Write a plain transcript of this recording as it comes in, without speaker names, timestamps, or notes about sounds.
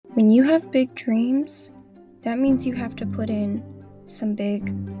When you have big dreams, that means you have to put in some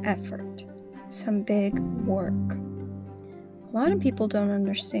big effort, some big work. A lot of people don't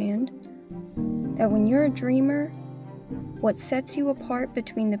understand that when you're a dreamer, what sets you apart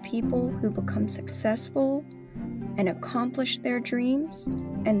between the people who become successful and accomplish their dreams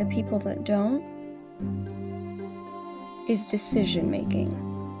and the people that don't is decision making.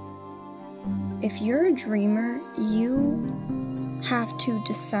 If you're a dreamer, you have to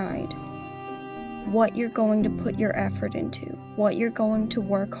decide what you're going to put your effort into, what you're going to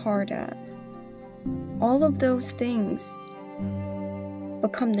work hard at. All of those things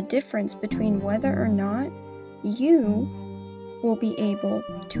become the difference between whether or not you will be able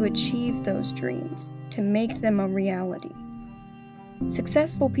to achieve those dreams, to make them a reality.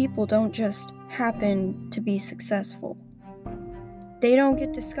 Successful people don't just happen to be successful. They don't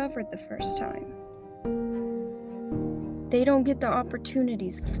get discovered the first time. They don't get the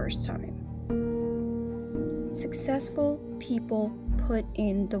opportunities the first time. Successful people put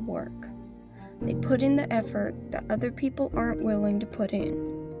in the work. They put in the effort that other people aren't willing to put in,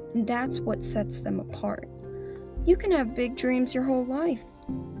 and that's what sets them apart. You can have big dreams your whole life,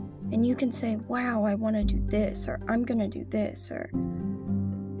 and you can say, wow, I want to do this, or I'm going to do this,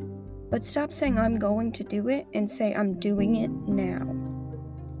 but stop saying I'm going to do it and say I'm doing it now.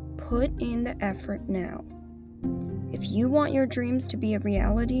 Put in the effort now. If you want your dreams to be a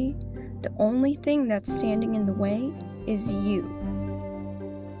reality, the only thing that's standing in the way is you.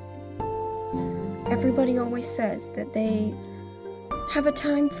 Everybody always says that they have a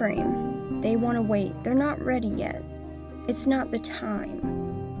time frame. They want to wait. They're not ready yet. It's not the time.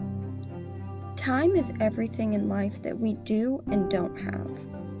 Time is everything in life that we do and don't have.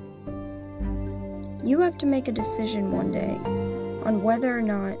 You have to make a decision one day on whether or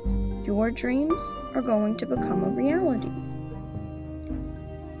not your dreams are going to become a reality.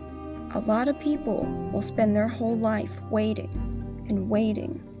 A lot of people will spend their whole life waiting and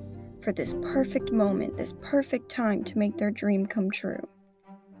waiting for this perfect moment, this perfect time to make their dream come true.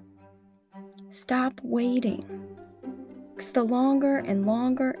 Stop waiting, because the longer and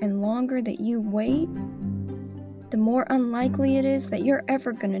longer and longer that you wait, the more unlikely it is that you're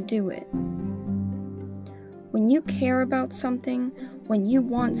ever going to do it. When you care about something, when you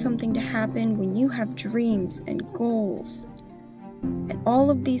want something to happen, when you have dreams and goals, and all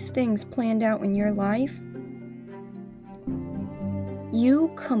of these things planned out in your life,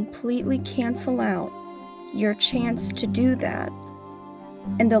 you completely cancel out your chance to do that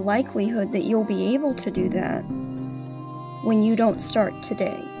and the likelihood that you'll be able to do that when you don't start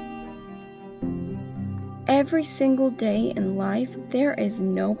today. Every single day in life, there is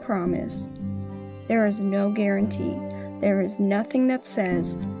no promise. There is no guarantee. There is nothing that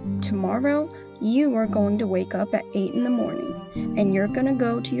says, tomorrow you are going to wake up at 8 in the morning and you're going to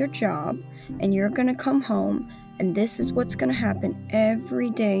go to your job and you're going to come home and this is what's going to happen every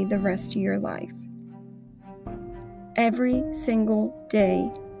day the rest of your life. Every single day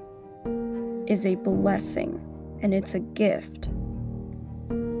is a blessing and it's a gift.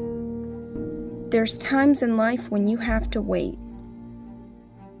 There's times in life when you have to wait.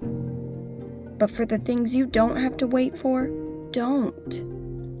 But for the things you don't have to wait for, don't.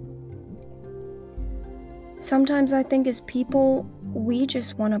 Sometimes I think as people, we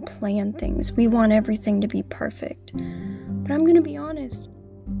just want to plan things. We want everything to be perfect. But I'm going to be honest,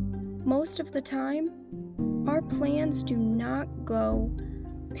 most of the time, our plans do not go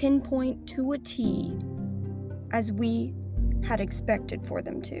pinpoint to a T as we had expected for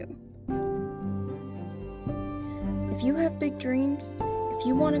them to. If you have big dreams, if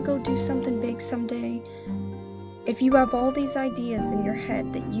you want to go do something big someday, if you have all these ideas in your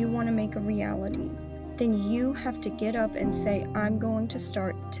head that you want to make a reality, then you have to get up and say, I'm going to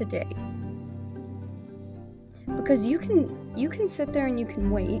start today. Because you can sit there and you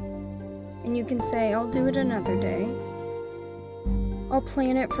can wait, and you can say, I'll do it another day. I'll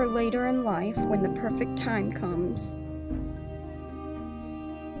plan it for later in life when the perfect time comes.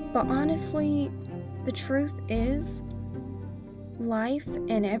 But honestly, the truth is, life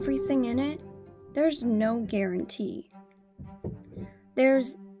and everything in it, there's no guarantee.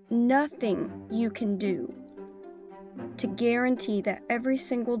 There's nothing you can do to guarantee that every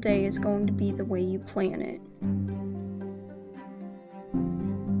single day is going to be the way you plan it.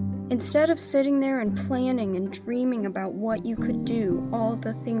 Instead of sitting there and planning and dreaming about what you could do, all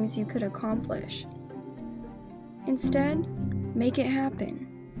the things you could accomplish, instead, make it happen.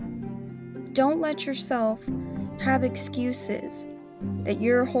 Don't let yourself have excuses that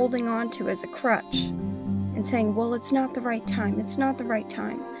you're holding on to as a crutch and saying, well, it's not the right time, it's not the right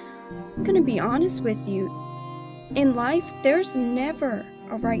time. I'm going to be honest with you. In life, there's never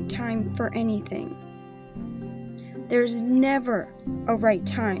a right time for anything. There's never a right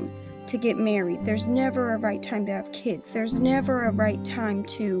time to get married. There's never a right time to have kids. There's never a right time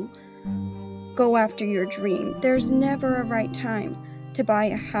to go after your dream. There's never a right time to buy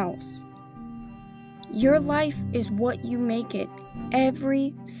a house. Your life is what you make it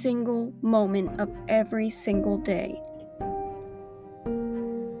every single moment of every single day.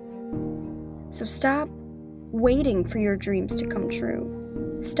 So stop waiting for your dreams to come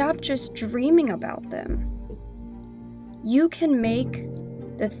true. Stop just dreaming about them. You can make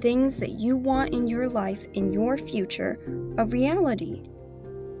the things that you want in your life, in your future, a reality.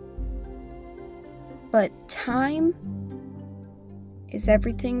 But time is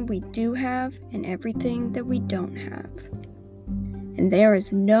everything we do have and everything that we don't have. And there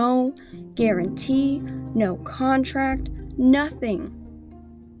is no guarantee, no contract, nothing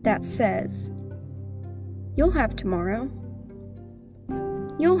that says you'll have tomorrow.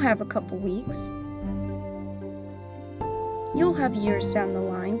 You'll have a couple weeks. You'll have years down the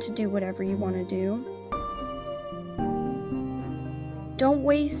line to do whatever you want to do. Don't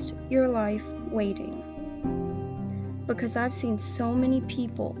waste your life waiting. Because I've seen so many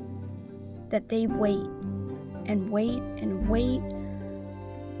people that they wait and wait and wait.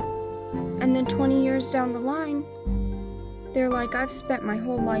 And then 20 years down the line, they're like, I've spent my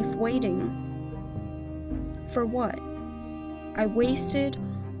whole life waiting. For what? I wasted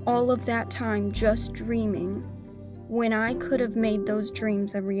all of that time just dreaming when I could have made those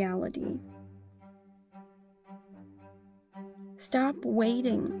dreams a reality. Stop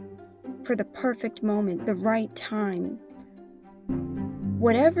waiting for the perfect moment, the right time.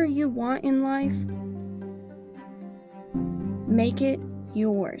 Whatever you want in life, make it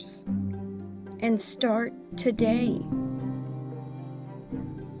yours and start today.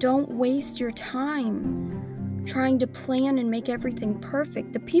 Don't waste your time trying to plan and make everything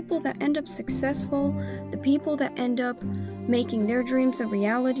perfect. The people that end up successful, the people that end up making their dreams a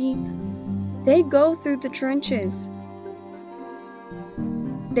reality, they go through the trenches.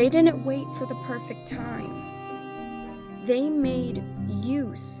 They didn't wait for the perfect time. They made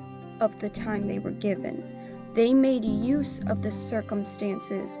use of the time they were given. They made use of the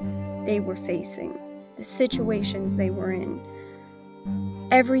circumstances they were facing, the situations they were in,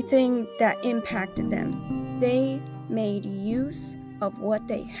 everything that impacted them. They made use of what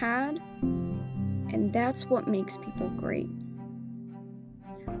they had, and that's what makes people great.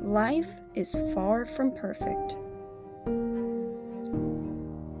 Life is far from perfect.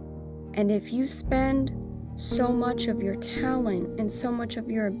 And if you spend so much of your talent and so much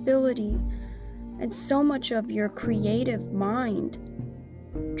of your ability and so much of your creative mind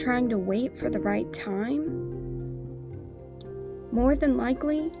trying to wait for the right time, more than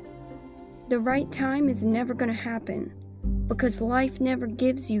likely, the right time is never going to happen because life never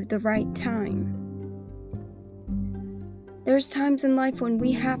gives you the right time. There's times in life when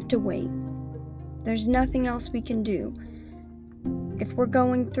we have to wait. There's nothing else we can do. If we're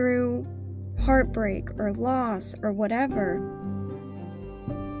going through heartbreak or loss or whatever,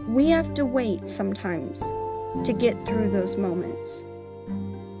 we have to wait sometimes to get through those moments.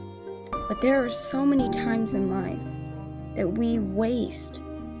 But there are so many times in life that we waste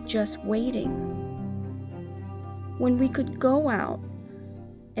just waiting, when we could go out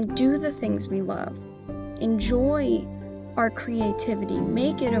and do the things we love, enjoy our creativity,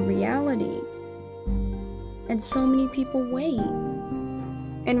 make it a reality. And so many people wait.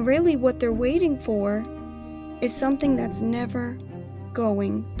 And really what they're waiting for is something that's never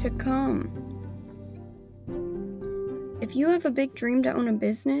going to come. If you have a big dream to own a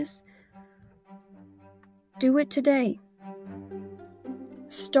business, do it today.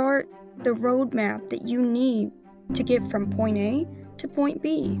 Start the roadmap that you need to get from point A to point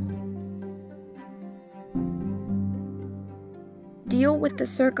B. Deal with the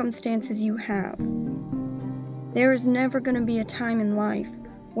circumstances you have. There is never going to be a time in life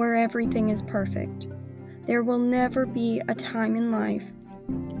where everything is perfect. There will never be a time in life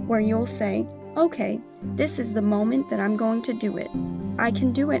where you'll say, okay, this is the moment that I'm going to do it. I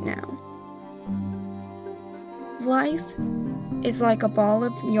can do it now. Life is like a ball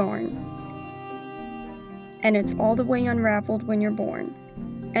of yarn, and it's all the way unraveled when you're born.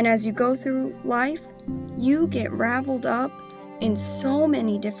 And as you go through life, you get raveled up in so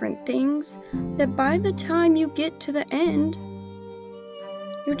many different things that by the time you get to the end,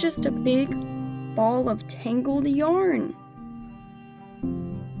 you're just a big ball of tangled yarn.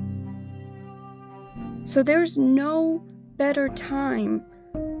 So there's no better time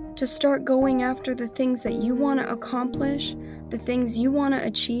to start going after the things that you want to accomplish, the things you want to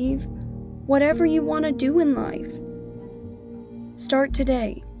achieve, whatever you want to do in life. Start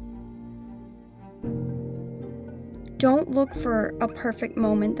today. Don't look for a perfect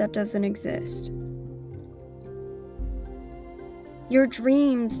moment that doesn't exist. Your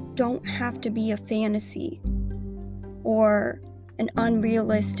dreams don't have to be a fantasy or an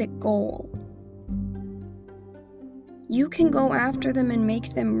unrealistic goal. You can go after them and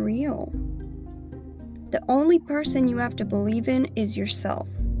make them real. The only person you have to believe in is yourself.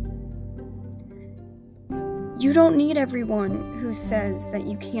 You don't need everyone who says that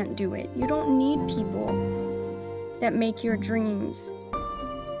you can't do it. You don't need people that make your dreams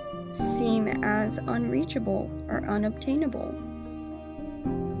seem as unreachable or unobtainable.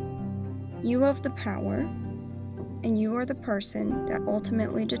 You have the power, and you are the person that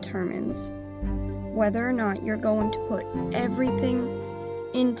ultimately determines whether or not you're going to put everything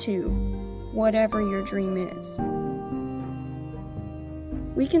into whatever your dream is.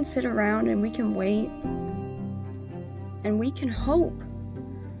 We can sit around and we can wait, and we can hope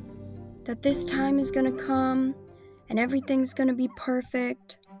that this time is going to come and everything's going to be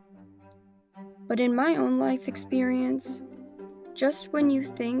perfect. But in my own life experience, just when you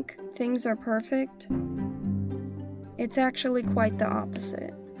think things are perfect, it's actually quite the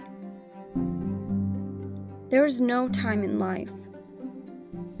opposite. There's no time in life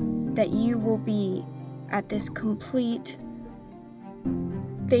that you will be at this complete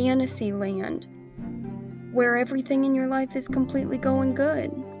fantasy land where everything in your life is completely going good.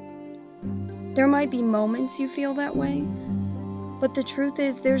 There might be moments you feel that way, but the truth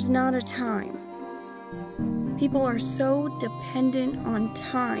is there's not a time. People are so dependent on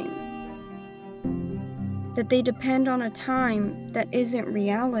time that they depend on a time that isn't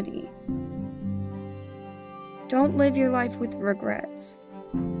reality. Don't live your life with regrets.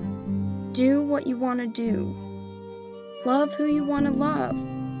 Do what you want to do. Love who you want to love.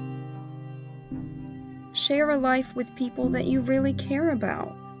 Share a life with people that you really care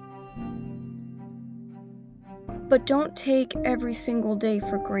about. But don't take every single day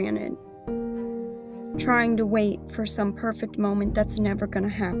for granted, trying to wait for some perfect moment that's never going to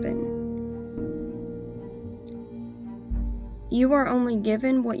happen. You are only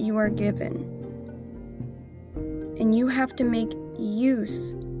given what you are given, and you have to make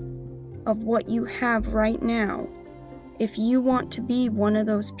use of what you have right now if you want to be one of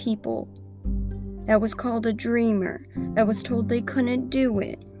those people that was called a dreamer, that was told they couldn't do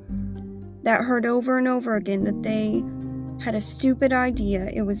it, that heard over and over again that they had a stupid idea,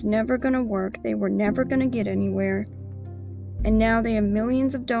 it was never going to work, they were never going to get anywhere, and now they have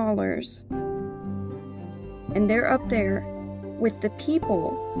millions of dollars, and they're up there with the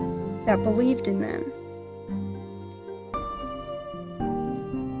people that believed in them.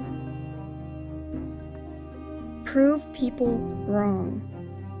 Prove people wrong.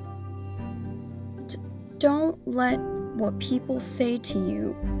 Don't let what people say to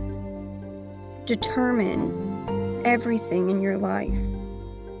you determine everything in your life.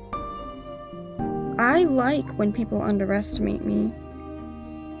 I like when people underestimate me,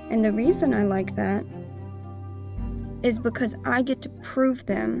 and the reason I like that is because I get to prove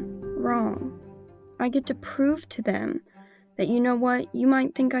them wrong. I get to prove to them that, you know what, you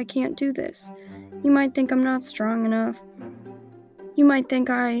might think I can't do this. You might think I'm not strong enough. You might think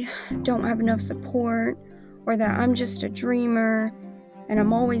I don't have enough support, or that I'm just a dreamer and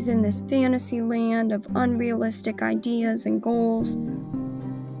I'm always in this fantasy land of unrealistic ideas and goals.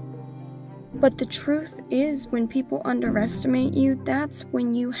 But the truth is, when people underestimate you, that's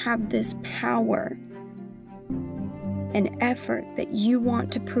when you have this power and effort that you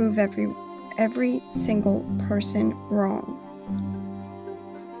want to prove every single person wrong.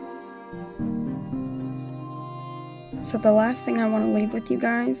 So the last thing I want to leave with you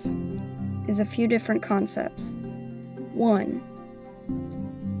guys is a few different concepts.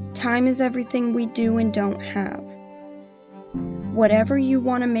 1, time is everything we do and don't have. Whatever you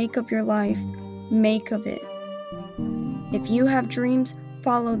want to make of your life, make of it. If you have dreams,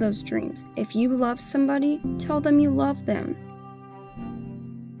 follow those dreams. If you love somebody, tell them you love them.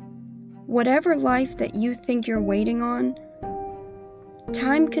 Whatever life that you think you're waiting on,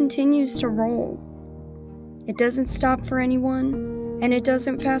 time continues to roll. It doesn't stop for anyone, and it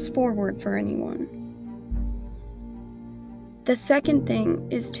doesn't fast forward for anyone. The second thing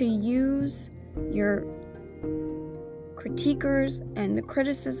is to use your critiquers and the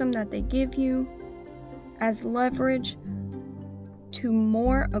criticism that they give you as leverage to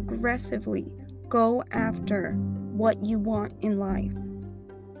more aggressively go after what you want in life.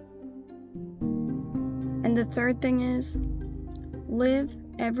 And the third thing is, live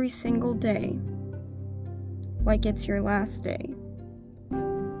every single day like it's your last day,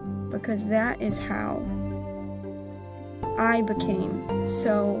 because that is how I became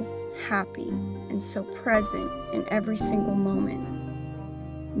so happy and so present in every single moment.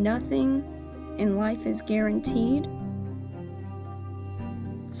 Nothing in life is guaranteed,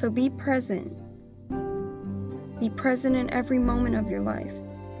 so be present. Be present in every moment of your life,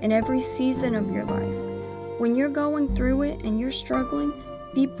 in every season of your life. When you're going through it and you're struggling,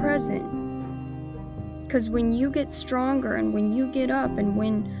 be present. Because when you get stronger and when you get up and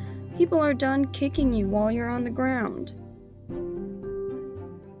when people are done kicking you while you're on the ground,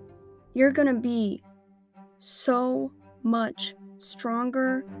 you're going to be so much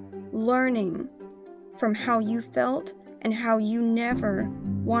stronger, learning from how you felt and how you never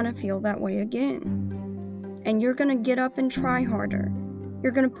want to feel that way again. And you're going to get up and try harder.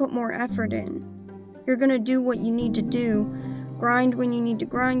 You're going to put more effort in. You're going to do what you need to do, grind when you need to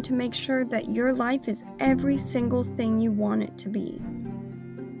grind to make sure that your life is every single thing you want it to be.